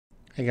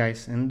Hey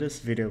guys, in this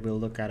video we'll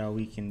look at how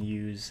we can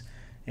use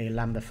a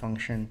Lambda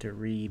function to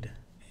read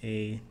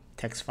a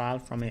text file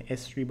from a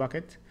S3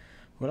 bucket.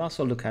 We'll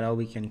also look at how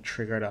we can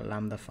trigger that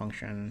Lambda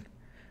function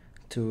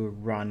to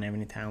run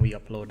every time we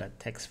upload that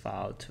text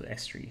file to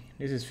S3.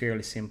 This is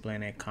fairly simple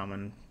and a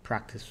common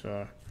practice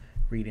for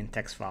reading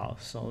text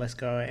files. So let's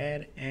go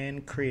ahead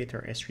and create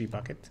our S3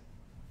 bucket.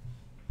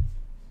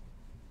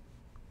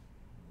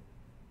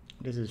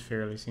 This is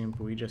fairly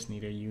simple. We just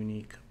need a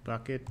unique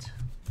bucket.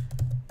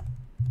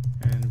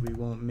 And we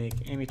won't make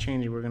any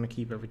changes. We're going to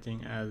keep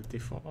everything as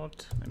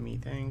default. Let me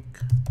think.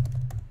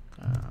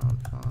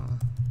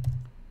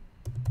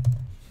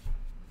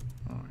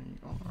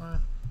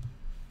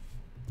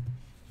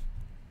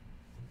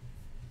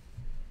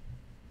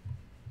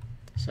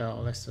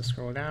 So let's just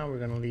scroll down. We're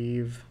going to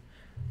leave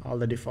all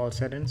the default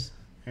settings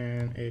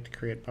and hit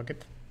create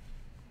bucket.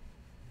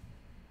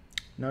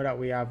 Now that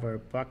we have our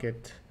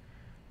bucket,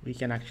 we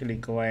can actually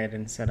go ahead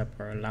and set up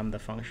our Lambda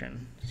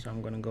function. So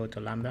I'm going to go to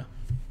Lambda.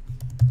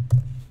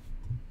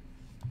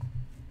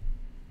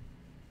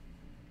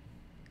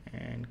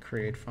 And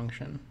create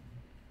function,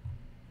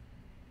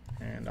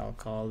 and I'll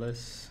call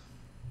this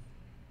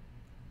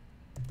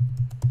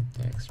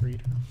text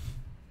reader,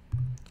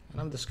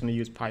 and I'm just going to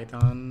use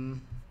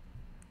Python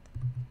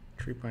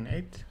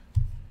 3.8.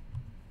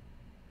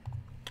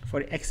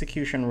 For the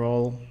execution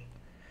role,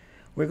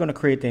 we're going to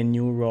create a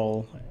new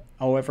role.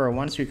 However,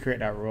 once we create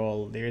that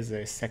role, there's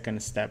a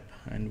second step,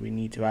 and we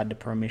need to add the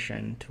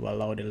permission to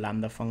allow the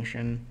Lambda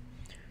function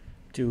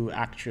to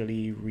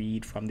actually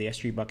read from the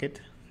S3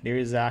 bucket. There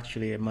is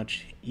actually a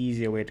much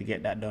easier way to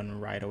get that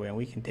done right away, and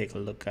we can take a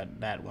look at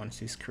that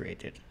once it's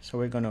created. So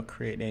we're going to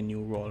create a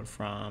new role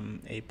from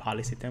a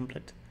policy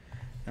template,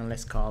 and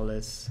let's call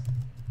this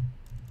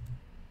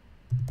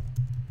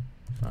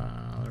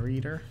file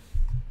reader,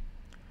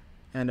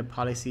 and the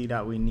policy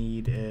that we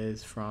need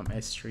is from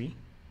S3,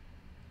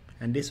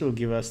 and this will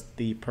give us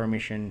the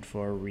permission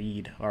for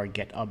read or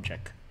get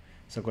object.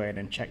 So go ahead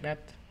and check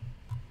that,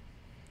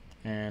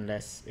 and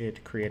let's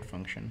hit create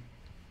function.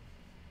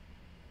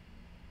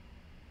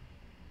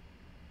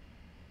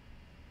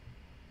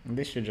 And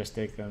this should just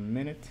take a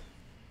minute.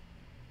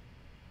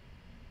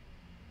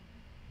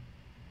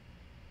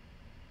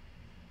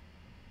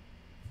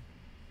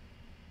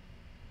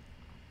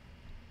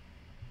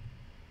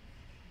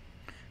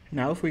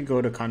 Now if we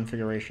go to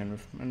configuration,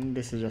 and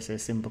this is just a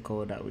simple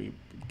code that we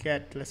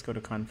get, let's go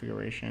to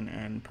configuration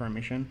and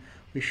permission.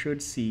 We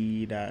should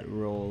see that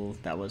role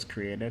that was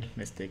created.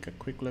 Let's take a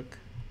quick look.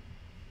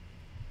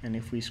 And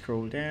if we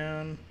scroll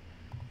down,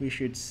 we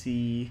should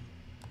see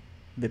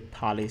the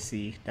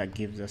policy that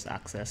gives us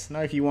access. Now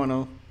if you want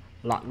to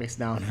lock this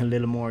down a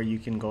little more, you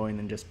can go in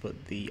and just put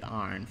the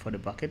ARN for the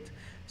bucket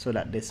so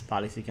that this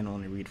policy can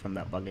only read from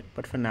that bucket.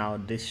 But for now,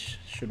 this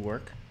should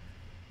work,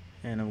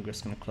 and I'm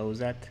just going to close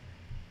that,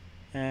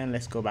 and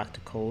let's go back to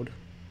code.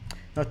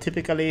 Now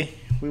typically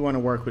we want to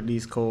work with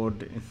these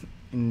code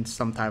in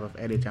some type of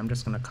editor. I'm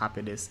just going to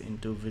copy this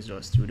into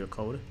Visual Studio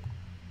Code.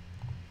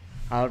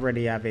 I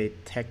already have a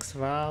text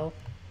file,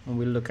 and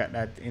we'll look at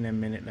that in a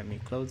minute. Let me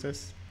close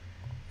this.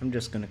 I'm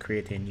just going to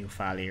create a new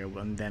file here,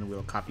 and then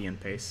we'll copy and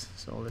paste.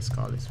 So let's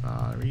call this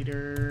file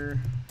reader.py,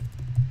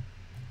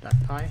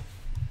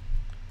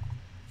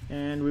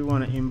 and we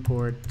want to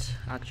import,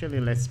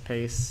 actually let's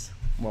paste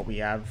what we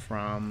have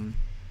from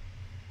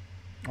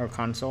our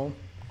console,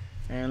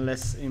 and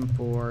let's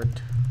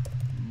import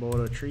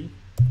Bodo tree,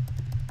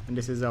 and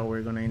this is how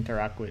we're going to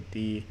interact with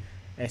the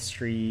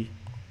S3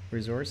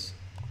 resource.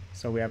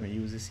 So we haven't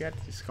used this yet,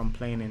 it's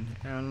complaining,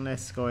 and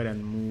let's go ahead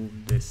and move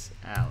this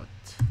out.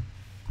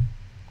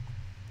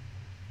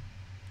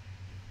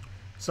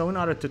 So in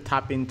order to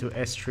tap into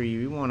S3,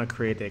 we want to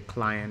create a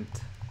client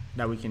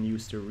that we can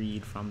use to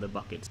read from the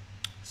buckets.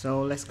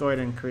 So let's go ahead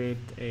and create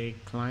a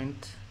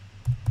client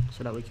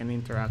so that we can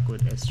interact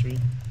with S3.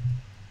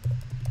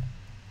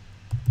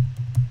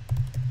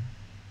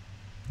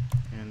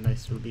 And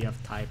this will be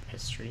of type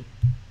S3.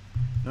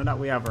 Now that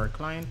we have our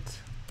client,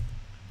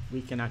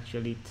 we can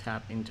actually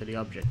tap into the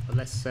object. But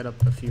let's set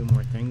up a few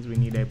more things. We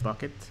need a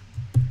bucket,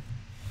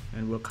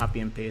 and we'll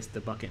copy and paste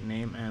the bucket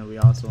name, and we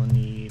also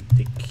need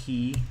the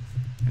key,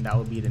 and that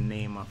will be the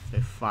name of the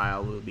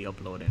file we'll be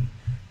uploading.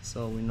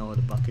 So we know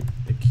the bucket,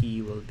 the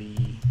key will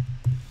be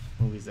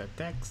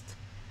movies.txt,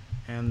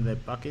 and the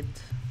bucket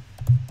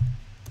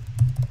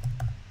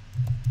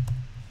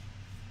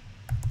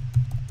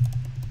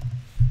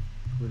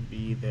would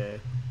be the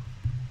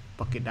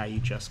bucket that you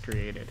just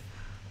created.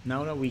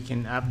 Now that we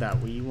can have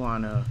that, we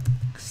want to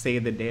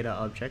save the data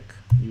object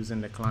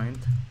using the client.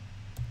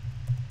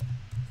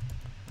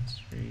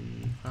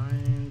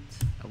 Client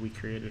that we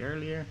created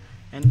earlier,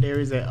 and there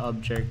is an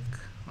object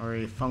or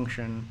a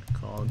function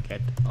called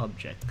get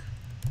object.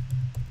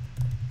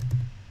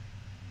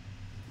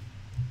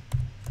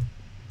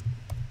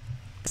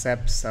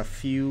 Accepts a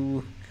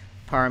few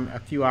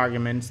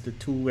arguments. The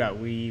two that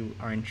we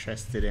are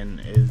interested in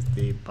is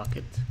the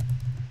bucket,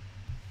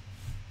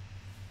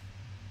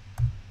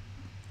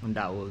 and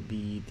that will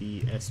be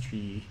the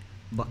S3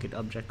 bucket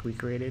object we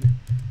created,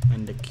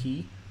 and the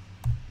key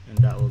and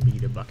that will be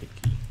the bucket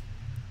key.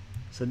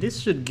 So this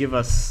should give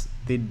us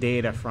the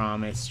data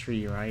from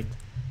S3, right?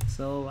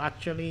 So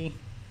actually,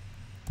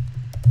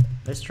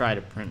 let's try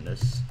to print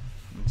this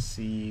and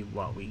see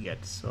what we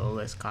get. So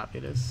let's copy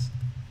this.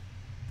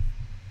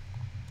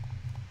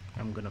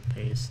 I'm gonna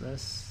paste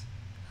this.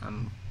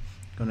 I'm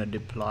gonna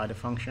deploy the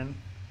function,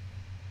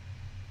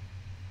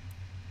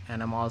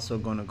 and I'm also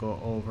gonna go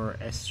over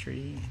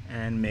S3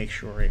 and make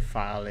sure a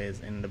file is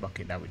in the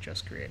bucket that we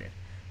just created.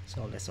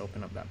 So let's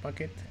open up that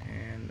bucket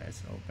and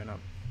let's open up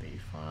the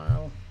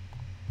file.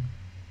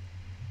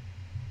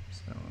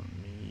 So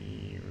let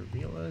me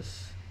reveal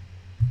this,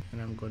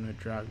 and I'm gonna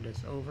drag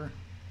this over.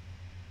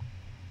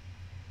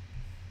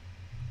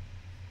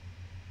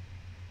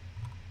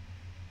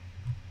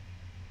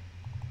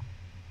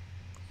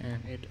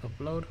 And hit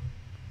upload,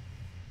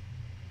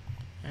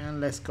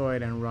 and let's go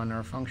ahead and run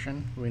our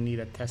function. We need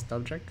a test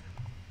object.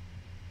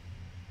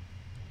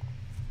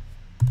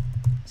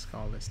 Let's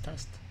call this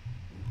test,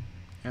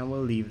 and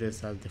we'll leave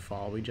this as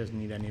default. We just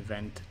need an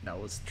event that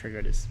will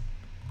trigger this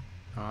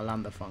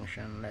Lambda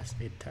function. Let's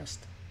hit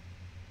test,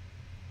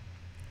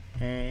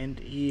 and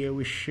here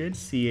we should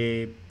see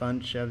a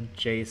bunch of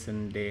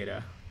JSON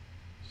data.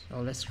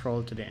 So let's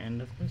scroll to the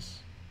end of this,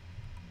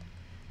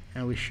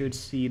 and we should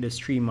see the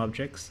stream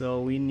object.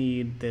 So we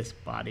need this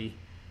body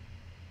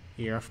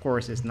here. Of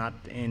course, it's not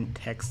in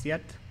text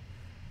yet,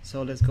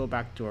 so let's go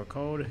back to our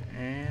code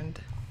and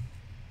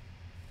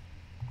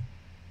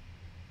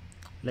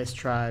let's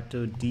try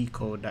to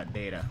decode that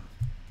data.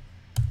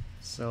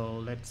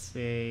 So let's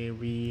say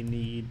we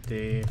need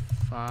the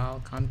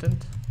file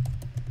content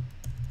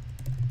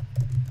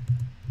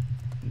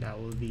that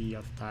will be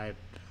of type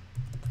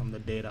from the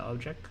data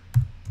object,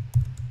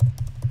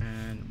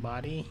 and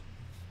body,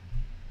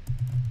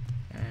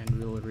 and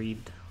we'll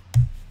read.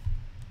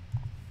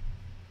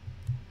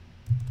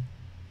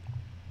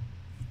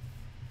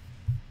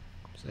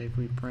 So if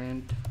we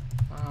print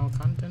file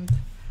content,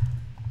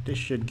 this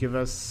should give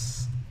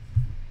us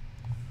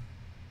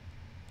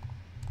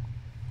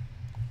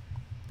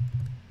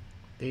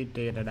the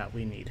data that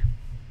we need.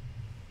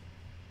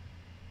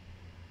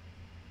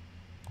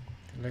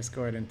 Let's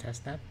go ahead and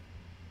test that.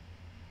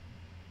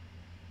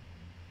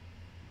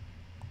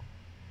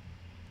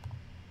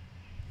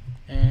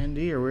 And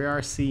here we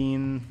are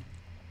seeing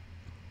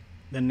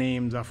the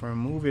names of our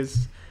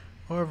movies.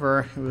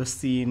 However,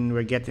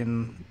 we're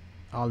getting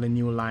all the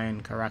new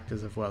line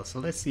characters as well. So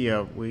let's see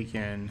if we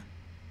can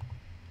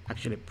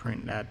actually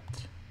print that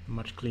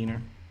much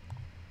cleaner.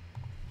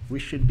 We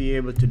should be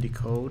able to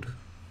decode.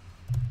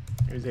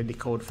 There's a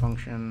decode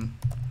function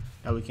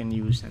that we can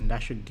use, and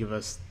that should give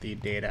us the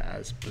data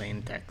as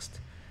plain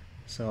text.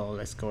 So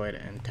let's go ahead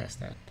and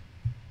test that.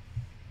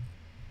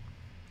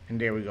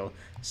 And there we go.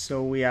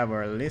 So we have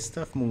our list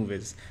of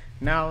movies.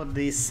 Now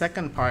the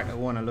second part I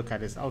want to look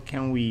at is how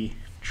can we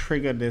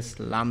trigger this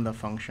Lambda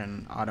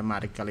function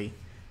automatically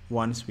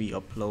once we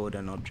upload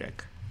an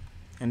object.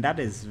 And that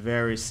is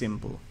very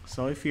simple.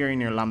 So if you're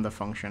in your Lambda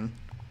function,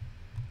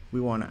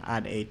 we want to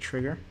add a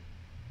trigger,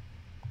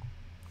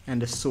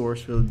 and the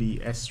source will be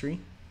S3.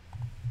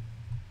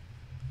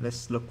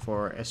 Let's look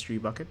for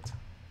S3 bucket,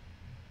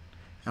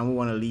 and we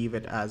want to leave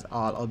it as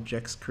all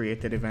objects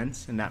created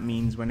events, and that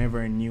means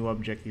whenever a new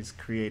object is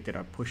created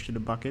or pushed to the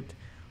bucket,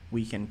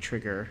 we can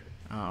trigger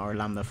our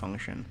Lambda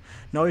function.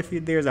 Now if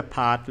there's a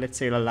path, let's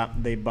say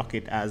the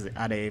bucket as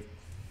at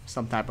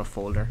some type of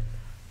folder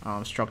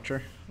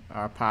structure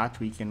or path,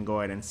 we can go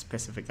ahead and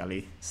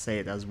specifically say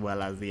it as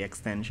well as the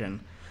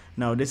extension.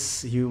 Now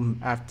this you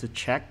have to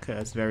check,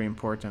 it's very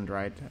important,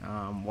 right?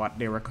 What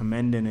they're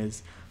recommending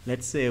is,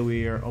 let's say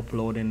we are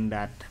uploading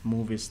that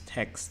movie's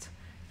text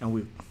and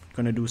we're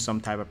going to do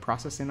some type of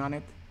processing on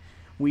it.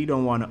 We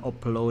don't want to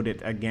upload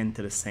it again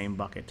to the same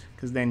bucket,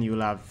 because then you'll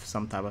have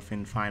some type of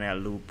infinite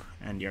loop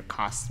and your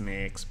costs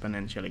may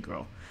exponentially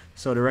grow.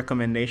 So the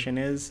recommendation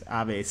is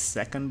have a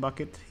second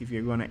bucket if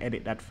you're going to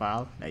edit that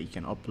file that you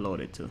can upload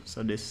it to.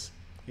 So this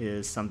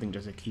is something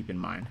just to keep in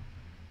mind.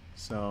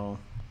 So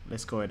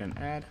let's go ahead and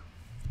add.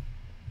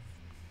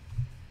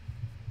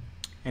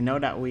 And now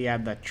that we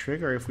have that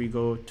trigger, if we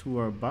go to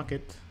our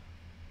bucket,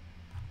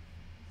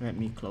 let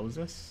me close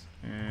this,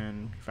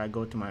 and if I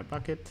go to my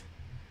bucket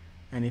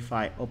and if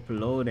I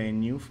upload a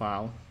new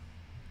file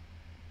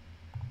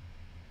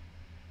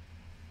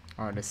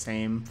or the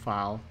same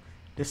file,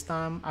 this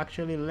time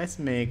actually let's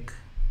make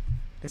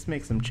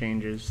some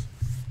changes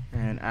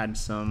and add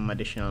some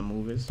additional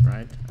movies,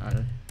 right?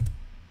 I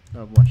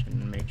love watching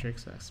the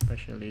Matrix,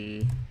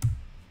 especially,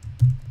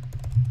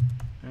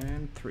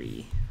 and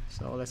 3.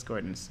 So let's go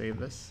ahead and save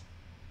this.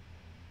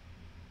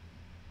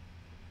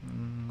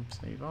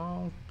 Save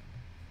all.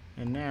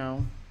 And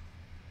now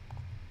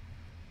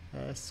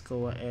let's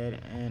go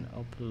ahead and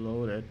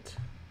upload it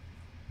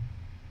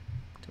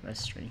to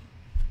S3.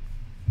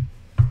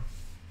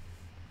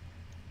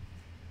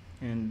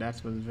 And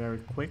that was very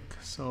quick.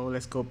 So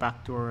let's go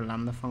back to our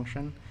Lambda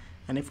function.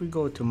 And if we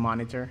go to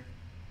monitor,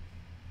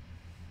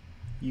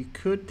 you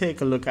could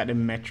take a look at the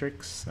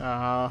metrics.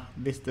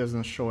 This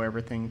doesn't show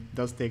everything. It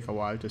does take a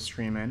while to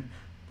stream in,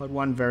 but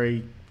one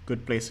very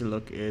good place to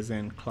look is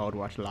in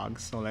CloudWatch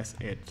logs. So let's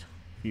hit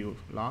view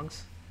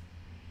logs.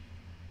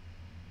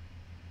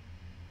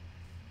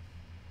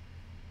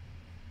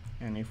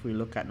 And if we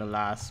look at the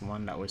last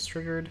one that was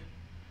triggered,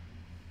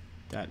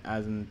 that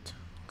hasn't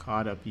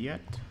caught up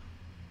yet.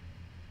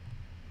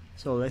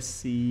 So let's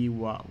see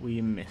what we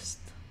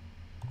missed.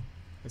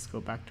 Let's go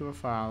back to our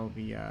file.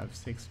 We have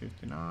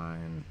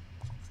 659,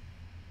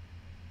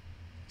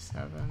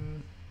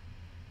 7.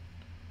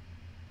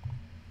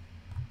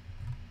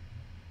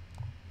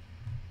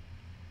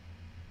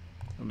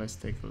 So let's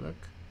take a look.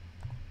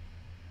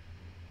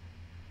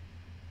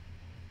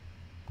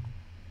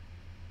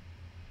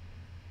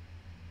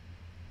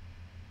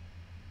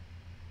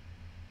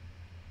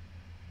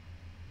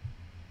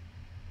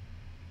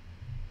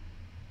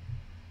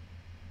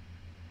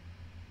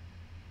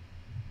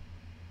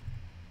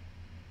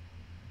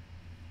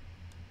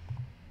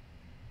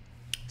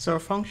 So our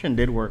function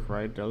did work,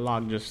 right? The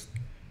log just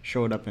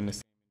showed up in the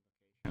same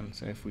location.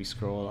 So if we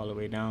scroll all the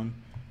way down,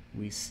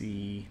 we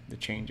see the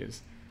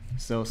changes.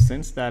 So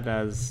since that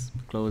has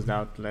closed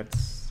out,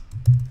 let's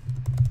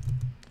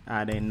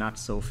add a not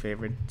so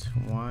favorite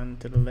one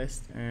to the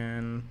list,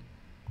 and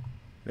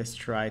let's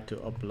try to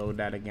upload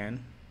that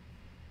again.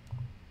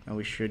 And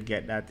we should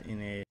get that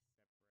in a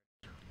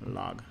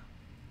log.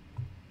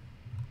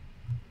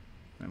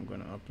 I'm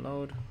going to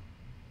upload.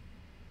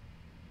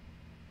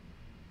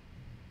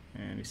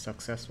 And it's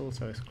successful,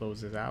 so let's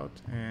close this out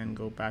and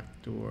go back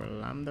to our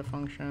Lambda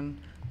function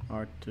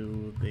or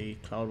to the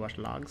CloudWatch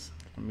logs.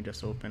 Let me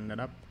just open that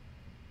up.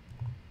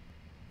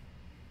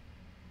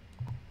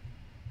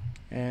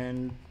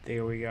 And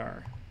there we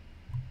are,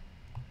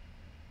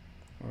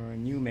 our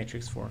new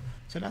matrix 4.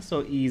 So that's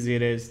how easy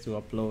it is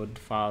to upload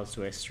files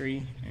to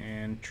S3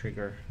 and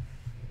trigger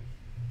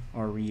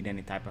or read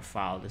any type of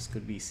file. This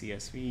could be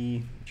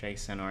CSV,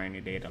 JSON, or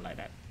any data like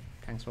that.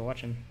 Thanks for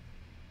watching.